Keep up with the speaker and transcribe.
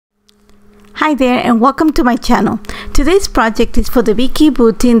Hi there and welcome to my channel. Today's project is for the Vicki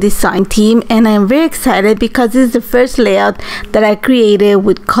Boutin design team, and I'm very excited because this is the first layout that I created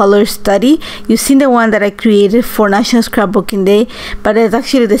with color study. You've seen the one that I created for National Scrapbooking Day, but it's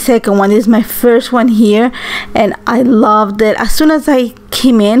actually the second one. This is my first one here and I loved it. As soon as I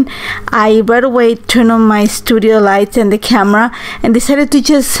came in, I right away turned on my studio lights and the camera and decided to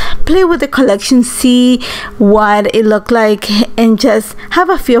just play with the collection, see what it looked like and just have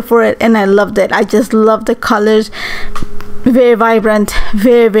a feel for it, and I loved it. I just love the colors, very vibrant,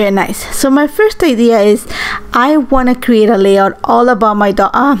 very nice. So my first idea is I want to create a layout all about my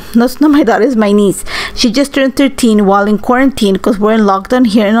daughter. Not my daughter, is my niece. She just turned 13 while in quarantine because we're in lockdown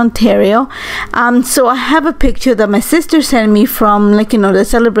here in Ontario. So I have a picture that my sister sent me from, like, the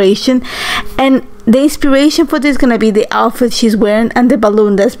celebration, and the inspiration for this is gonna be the outfit she's wearing and the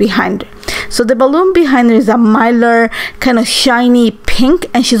balloon that's behind her. So the balloon behind her is a mylar kind of shiny pink,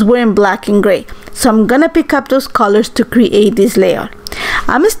 and she's wearing black and gray. So I'm gonna pick up those colors to create this layout.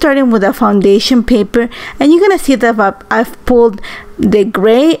 I'm starting with a foundation paper, and you're gonna see that I've pulled the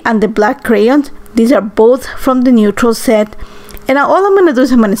gray and the black crayons. These are both from the neutral set, and all I'm gonna do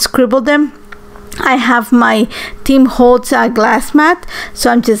is I'm gonna scribble them. I have my Team Holtz glass mat, so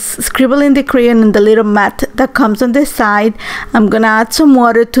I'm just scribbling the crayon in the little mat that comes on the side. I'm gonna add some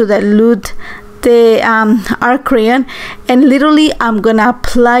water to dilute the art crayon, and literally I'm gonna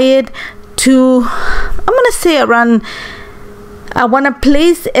apply it to, I'm gonna say around, I want to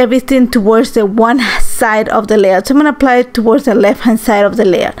place everything towards the one side of the layout. So I'm going to apply it towards the left hand side of the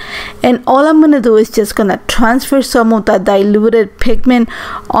layout, and all I'm going to do is just going to transfer some of that diluted pigment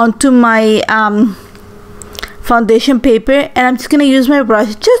onto my foundation paper, and I'm just going to use my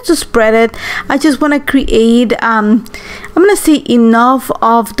brush just to spread it. I just want to create I'm going to say enough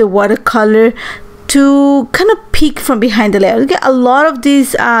of the watercolor to kind of peek from behind the layout. Okay, a lot of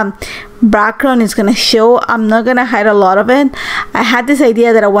this background is gonna show. I'm not gonna hide a lot of it. I had this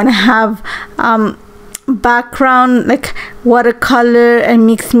idea that I want to have background like watercolor and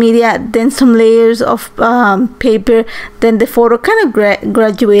mixed media, then some layers of paper, then the photo, kind of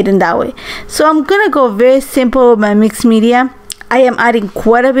graduating that way. So I'm gonna go very simple with my mixed media. I am adding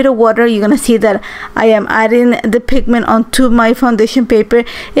quite a bit of water. You're gonna see that I am adding the pigment onto my foundation paper,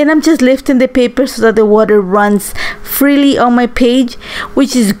 and I'm just lifting the paper so that the water runs freely on my page,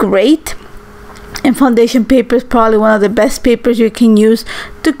 which is great. And foundation paper is probably one of the best papers you can use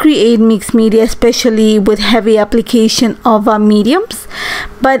to create mixed media, especially with heavy application of mediums.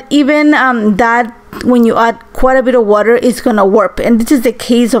 But even that, when you add quite a bit of water, it's gonna warp, and this is the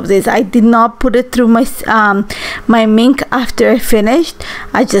case of this. I did not put it through my my ink after I finished.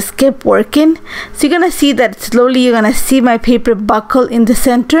 I just kept working. So you're gonna see that slowly you're gonna see my paper buckle in the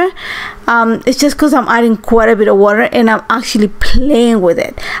center. It's just because I'm adding quite a bit of water and I'm actually playing with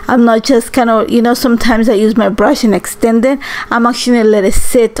it. I'm not just kind of, sometimes I use my brush and extend it. I'm actually gonna let it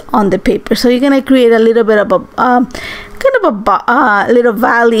sit on the paper. So you're gonna create a little bit of a little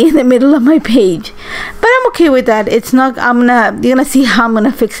valley in the middle of my page, but I'm okay with that. It's not, you're gonna see how I'm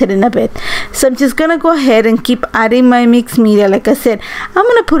gonna fix it in a bit. So I'm just gonna go ahead and keep adding my mixed media. Like I said, I'm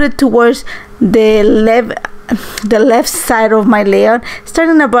gonna put it towards the left side of my layout,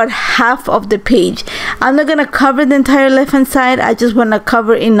 starting about half of the page. I'm not gonna cover the entire left hand side. I just want to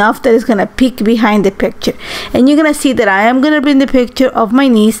cover enough that it's gonna peek behind the picture, and you're gonna see that I am gonna bring the picture of my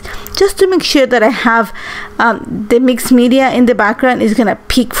niece just to make sure that I have the mixed media in the background is gonna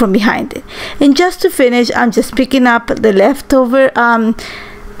peek from behind it. And just to finish, I'm just picking up the leftover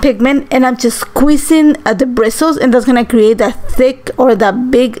pigment, and I'm just squeezing at the bristles, and that's gonna create that thick or that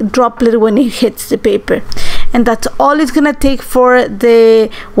big droplet when it hits the paper. And that's all it's gonna take for the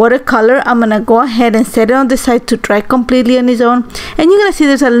watercolor. I'm gonna go ahead and set it on the side to dry completely on its own, and you're gonna see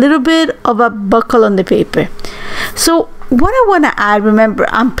there's a little bit of a buckle on the paper. So what I want to add, remember,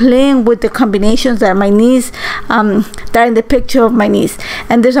 I'm playing with the combinations that my niece that are in the picture of my niece,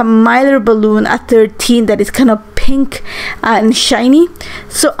 and there's a mylar balloon at 13 that is kind of pink and shiny.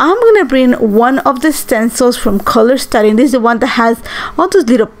 So I'm gonna bring one of the stencils from Color Study, and this is the one that has all those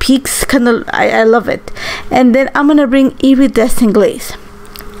little peaks, kind of, I love it. And then I'm gonna bring iridescent glaze.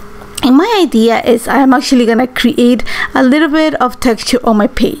 And my idea is I'm actually gonna create a little bit of texture on my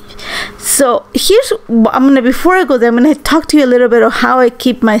page. So here's what before I go there, I'm gonna talk to you a little bit of how I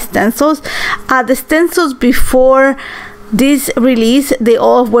keep my stencils. The stencils before this release, they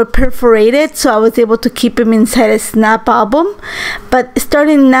all were perforated, so I was able to keep them inside a snap album. But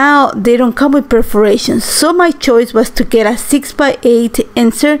starting now, they don't come with perforations, so my choice was to get a 6x8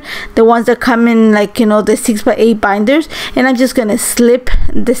 insert, the ones that come in, like, you know, the 6x8 binders, and I'm just gonna slip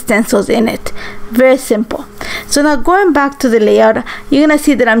the stencils in it. Very simple. So now going back to the layout, you're gonna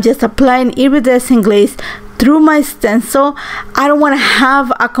see that I'm just applying iridescent glaze through my stencil. I don't want to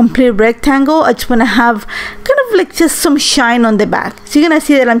have a complete rectangle. I just want to have kind of like just some shine on the back. So you're gonna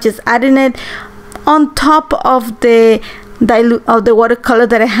see that I'm just adding it on top of the dilute of the watercolor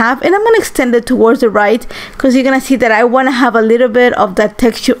that I have, and I'm gonna extend it towards the right, because you're gonna see that I want to have a little bit of that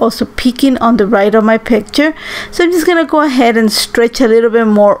texture also peeking on the right of my picture. So I'm just gonna go ahead and stretch a little bit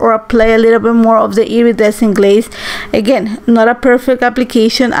more, or apply a little bit more of the iridescent glaze. Again, not a perfect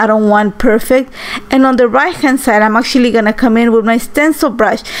application, I don't want perfect. And on the right hand side, I'm actually gonna come in with my stencil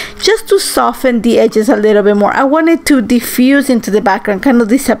brush just to soften the edges a little bit more. I want it to diffuse into the background, kind of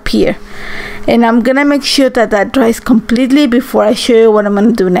disappear, and I'm gonna make sure that that dries completely before I show you what I'm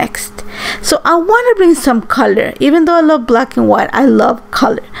gonna do next. So I want to bring some color. Even though I love black and white, I love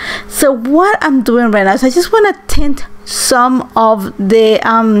color. So what I'm doing right now is I just want to tint some of the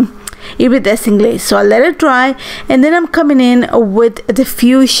iridescent glaze. So I let it dry, and then I'm coming in with the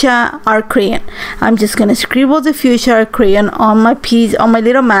fuchsia art crayon. I'm just gonna scribble the fuchsia art crayon on my piece, on my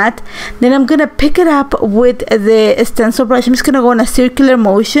little mat. Then I'm gonna pick it up with the stencil brush. I'm just gonna go in a circular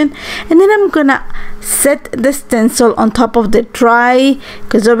motion, and then I'm gonna set the stencil on top of the dry,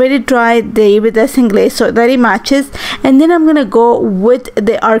 because already dried, the iridescent glaze, so that it matches. And then I'm gonna go with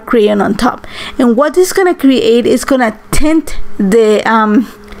the art crayon on top, and what this is gonna create is gonna tint the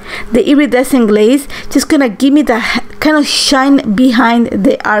iridescent glaze, just gonna give me that kind of shine behind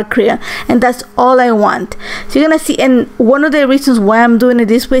the art crayon, and that's all I want. So you're gonna see, and one of the reasons why I'm doing it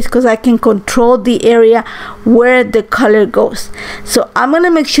this way is because I can control the area where the color goes. So I'm gonna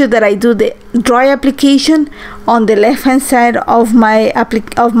make sure that I do the dry application on the left hand side of my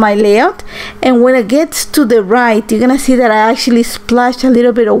layout, and when it gets to the right, you're gonna see that I actually splash a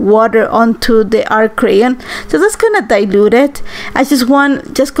little bit of water onto the art crayon, so that's gonna dilute it. I just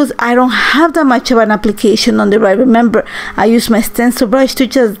want, just because I don't have that much of an application on the right, remember I use my stencil brush to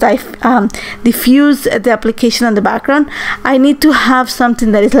just diffuse the application on the background. I need to have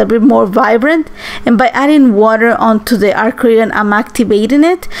something that is a little bit more vibrant, and by adding water onto the art crayon, I'm activating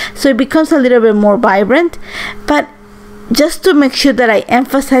it, so it becomes a little bit more vibrant. But just to make sure that I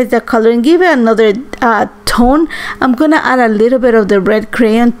emphasize the color and give it another tone, I'm gonna add a little bit of the red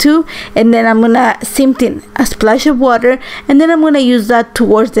crayon too, and then I'm gonna same thing, a splash of water, and then I'm gonna use that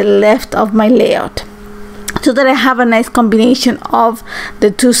towards the left of my layout, so that I have a nice combination of the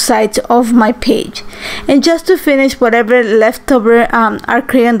two sides of my page. And just to finish, whatever leftover art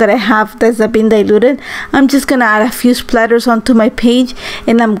crayon that I have that's been diluted, I'm just gonna add a few splatters onto my page,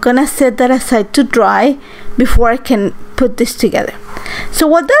 and I'm gonna set that aside to dry before I can put this together. So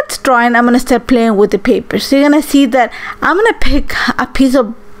while that's drying, I'm gonna start playing with the paper. So you're gonna see that I'm gonna pick a piece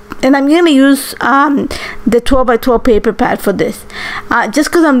of, and I'm going to use the 12x12 paper pad for this. Just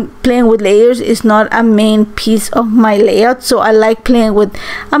because I'm playing with layers, is not a main piece of my layout, so I like playing with,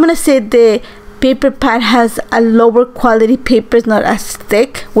 I'm going to say the paper pad has a lower quality paper, it's not as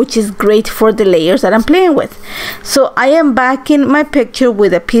thick, which is great for the layers that I'm playing with. So I am backing my picture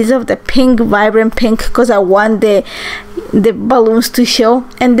with a piece of the pink, vibrant pink, because I want the balloons to show,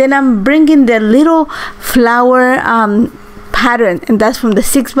 and then I'm bringing the little flower pattern, and that's from the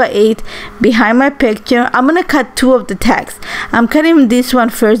 6x8 behind my picture. I'm gonna cut two of the tags. I'm cutting this one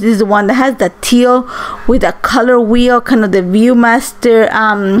first. This is the one that has the teal with a color wheel, kind of the Viewmaster,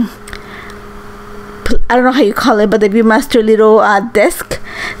 I don't know how you call it, but the Viewmaster little disc.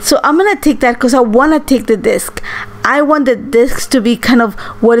 So I'm gonna take that because I want to take the disc. I want the discs to be kind of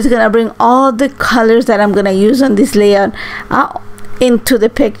what is gonna bring all the colors that I'm gonna use on this layout into the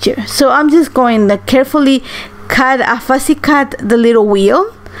picture. So I'm just going to carefully fussy cut the little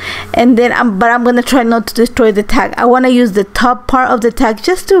wheel, and then I'm gonna try not to destroy the tag. I want to use the top part of the tag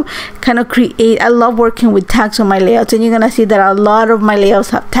just to kind of create, I love working with tags on my layouts, and you're gonna see that a lot of my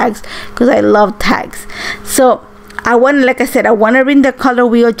layouts have tags because I love tags. So I want, like I said, I want to bring the color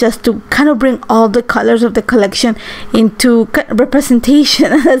wheel just to kind of bring all the colors of the collection into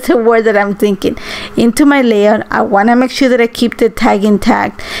representation. That's the word that I'm thinking, into my layout. I want to make sure that I keep the tag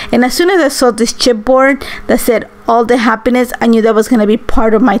intact. And as soon as I saw this chipboard that said all the happiness, I knew that was going to be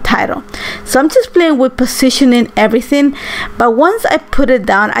part of my title. So I'm just playing with positioning everything, but once I put it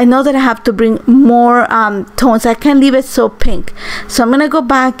down, I know that I have to bring more tones. I can't leave it so pink, so I'm going to go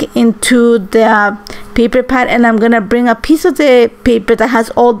back into the paper pad, and I'm gonna bring a piece of the paper that has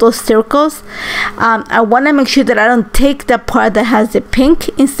all those circles. I want to make sure that I don't take the part that has the pink.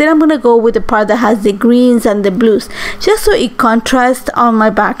 Instead, I'm gonna go with the part that has the greens and the blues, just so it contrasts on my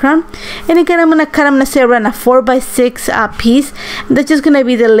background. And again, I'm gonna say around a 4x6 piece. That's just gonna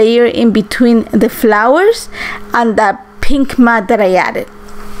be the layer in between the flowers and that pink mat that I added.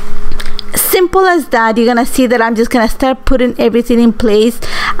 Simple as that. You're gonna see that I'm just gonna start putting everything in place.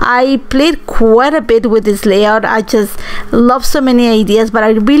 I played quite a bit with this layout. I just love so many ideas, but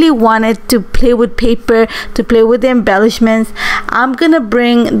I really wanted to play with paper, to play with the embellishments. I'm gonna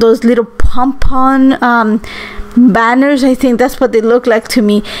bring those little pom-pom banners. I think that's what they look like to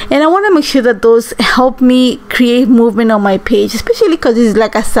me, and I want to make sure that those help me create movement on my page, especially because it's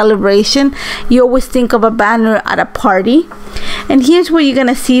like a celebration. You always think of a banner at a party. And here's where you're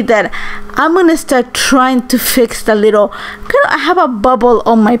gonna see that I'm gonna start trying to fix the little I have a bubble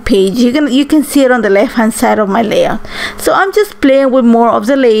on my page. You can see it on the left hand side of my layout. So I'm just playing with more of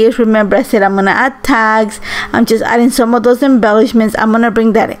the layers. Remember, I said I'm gonna add tags. I'm just adding some of those embellishments. I'm gonna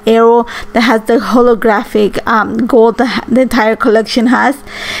bring that arrow that has the holographic gold that the entire collection has.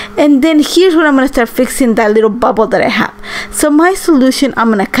 And then here's where I'm gonna start fixing that little bubble that I have. So my solution, I'm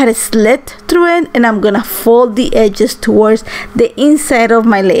gonna cut a slit through it, and I'm gonna fold the edges towards the inside of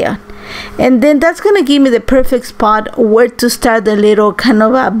my layout. And then that's gonna give me the perfect spot where to start the little kind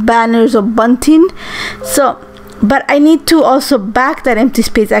of banners or bunting. So, but I need to also back that empty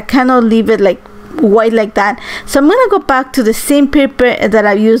space. I cannot leave it like white like that. So I'm gonna go back to the same paper that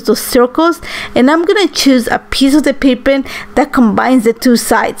I used those circles, and I'm gonna choose a piece of the paper that combines the two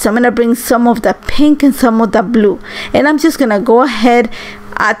sides. So I'm gonna bring some of the pink and some of the blue, and I'm just gonna go ahead,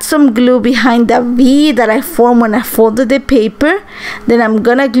 add some glue behind the V that I formed when I folded the paper. Then I'm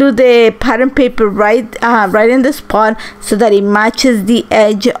gonna glue the pattern paper right in the spot so that it matches the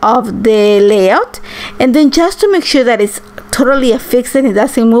edge of the layout. And then just to make sure that it's totally affixed and it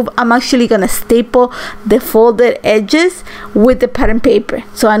doesn't move, I'm actually gonna staple the folded edges with the pattern paper,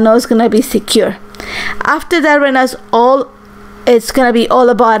 so I know it's gonna be secure. After that, right now it's gonna be all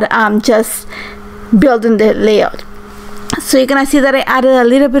about just building the layout. So you're gonna see that I added a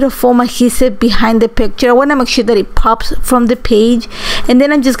little bit of foam adhesive behind the picture. I want to make sure that it pops from the page, and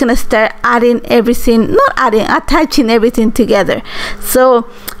then I'm just gonna start attaching everything together. So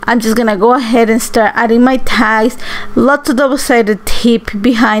I'm just gonna go ahead and start adding my tags, lots of double-sided tape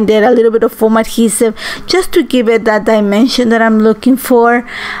behind it, a little bit of foam adhesive, just to give it that dimension that I'm looking for.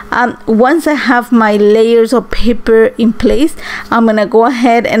 Once I have my layers of paper in place, I'm gonna go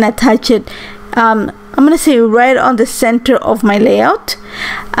ahead and attach it. I'm gonna say right on the center of my layout,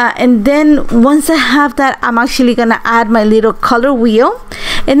 and then once I have that, I'm actually gonna add my little color wheel,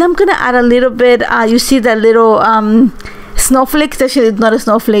 and I'm gonna add a little bit. You see that little snowflake? Actually, it's not a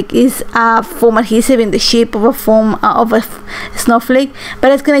snowflake, is foam adhesive in the shape of a snowflake,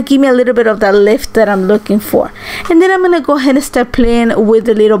 but it's gonna give me a little bit of that lift that I'm looking for. And then I'm gonna go ahead and start playing with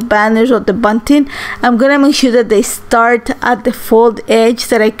the little banners or the bunting. I'm gonna make sure that they start at the fold edge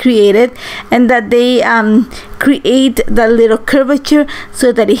that I created, and that they create that little curvature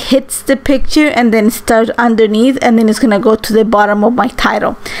so that it hits the picture and then start underneath, and then it's gonna go to the bottom of my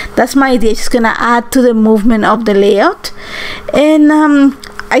title. That's my idea. Just gonna add to the movement of the layout. And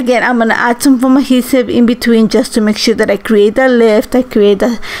again, I'm gonna add some foam adhesive in between just to make sure that I create that lift, I create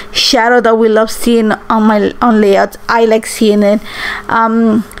the shadow that we love seeing on layouts. I like seeing it.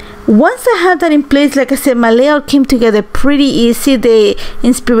 Once I have that in place, like I said, my layout came together pretty easy. The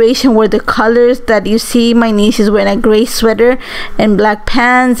inspiration were the colors that you see. My niece is wearing a gray sweater and black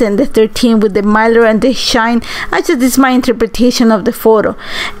pants, and the 13 with the miler and the shine. This is my interpretation of the photo.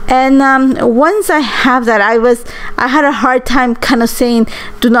 And once I have that, I had a hard time kind of saying,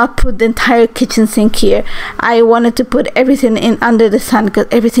 do not put the entire kitchen sink here. I wanted to put everything in under the sun because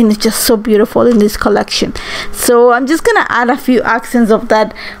everything is just so beautiful in this collection. So I'm just gonna add a few accents of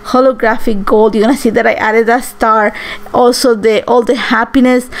that holographic gold. You're gonna see that I added a star, also all the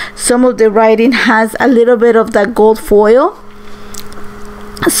happiness. Some of the writing has a little bit of that gold foil.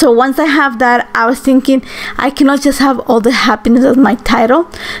 So once I have that, I was thinking I cannot just have all the happiness as my title,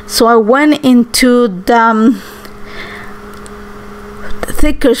 so I went into the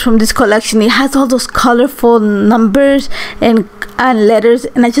stickers from this collection. It has all those colorful numbers and letters,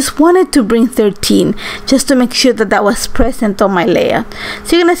 and I just wanted to bring 13 just to make sure that that was present on my layout.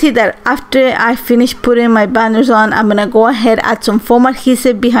 So you're gonna see that after I finish putting my banners on, I'm gonna go ahead, add some foam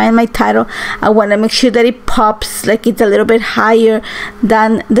adhesive behind my title. I want to make sure that it pops, like it's a little bit higher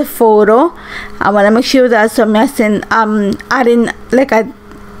than the photo. I want to make sure that I'm adding like I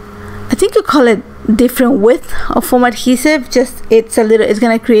think you call it different width of foam adhesive, just it's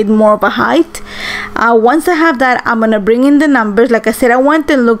gonna create more of a height. Once I have that, I'm gonna bring in the numbers. Like I said, I want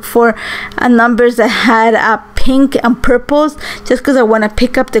to look for numbers that had pink and purples, just because I want to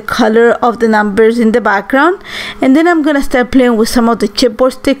pick up the color of the numbers in the background. And then I'm gonna start playing with some of the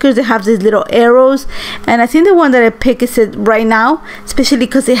chipboard stickers. They have these little arrows, and I think the one that I picked is it right now, especially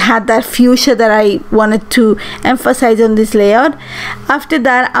because it had that fuchsia that I wanted to emphasize on this layout. After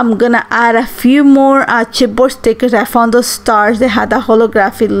that, I'm gonna add a few more chipboard stickers. I found those stars that had a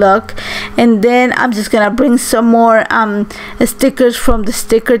holographic look, and then I'm just gonna bring some more stickers from the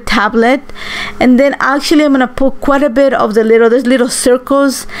sticker tablet. And then actually I'm gonna put quite a bit of there's little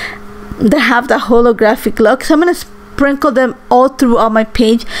circles that have the holographic look, so I'm gonna sprinkle them all throughout my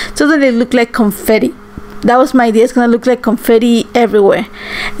page so that they look like confetti. That was my idea. It's gonna look like confetti everywhere.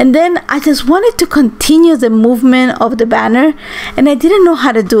 And then I just wanted to continue the movement of the banner, and I didn't know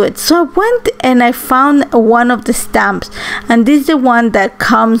how to do it, so I went and I found one of the stamps, and this is the one that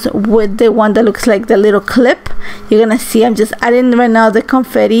comes with the one that looks like the little clip. You're gonna see I'm just adding right now the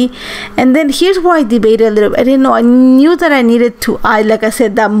confetti. And then here's where I debated a little bit. I didn't know, I knew that I needed to add, like I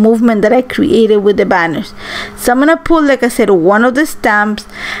said, that movement that I created with the banners. So I'm gonna pull, like I said, one of the stamps,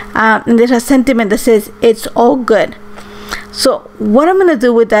 and there's a sentiment that says it's all good. So what I'm gonna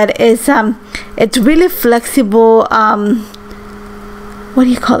do with that is it's really flexible. What do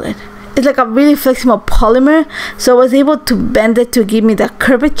you call it? It's like a really flexible polymer, so I was able to bend it to give me the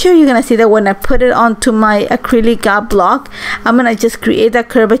curvature. You're gonna see that when I put it onto my acrylic block, I'm gonna just create that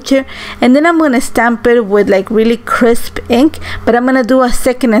curvature, and then I'm gonna stamp it with like really crisp ink, but I'm gonna do a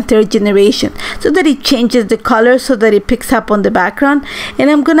second and third generation so that it changes the color, so that it picks up on the background. And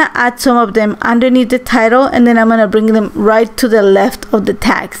I'm gonna add some of them underneath the title, and then I'm gonna bring them right to the left of the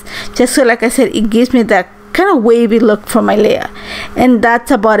tags, just so, like I said, it gives me that kind of wavy look for my layout. And that's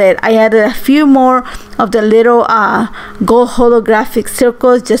about it. I added a few more of the little gold holographic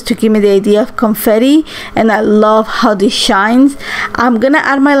circles just to give me the idea of confetti, and I love how this shines. I'm gonna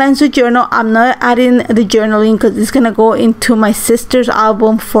add my lines of journal. I'm not adding the journaling because it's gonna go into my sister's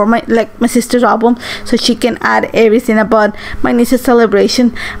album, for my sister's album, so she can add everything about my niece's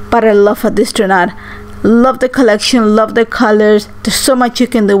celebration. But I love how this turned out. Love the collection, love the colors. There's so much you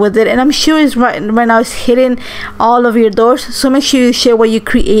can do with it, and I'm sure it's right now it's hitting all of your doors, so make sure you share what you're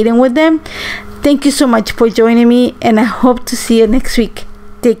creating with them. Thank you so much for joining me, and I hope to see you next week.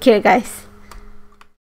 Take care, guys.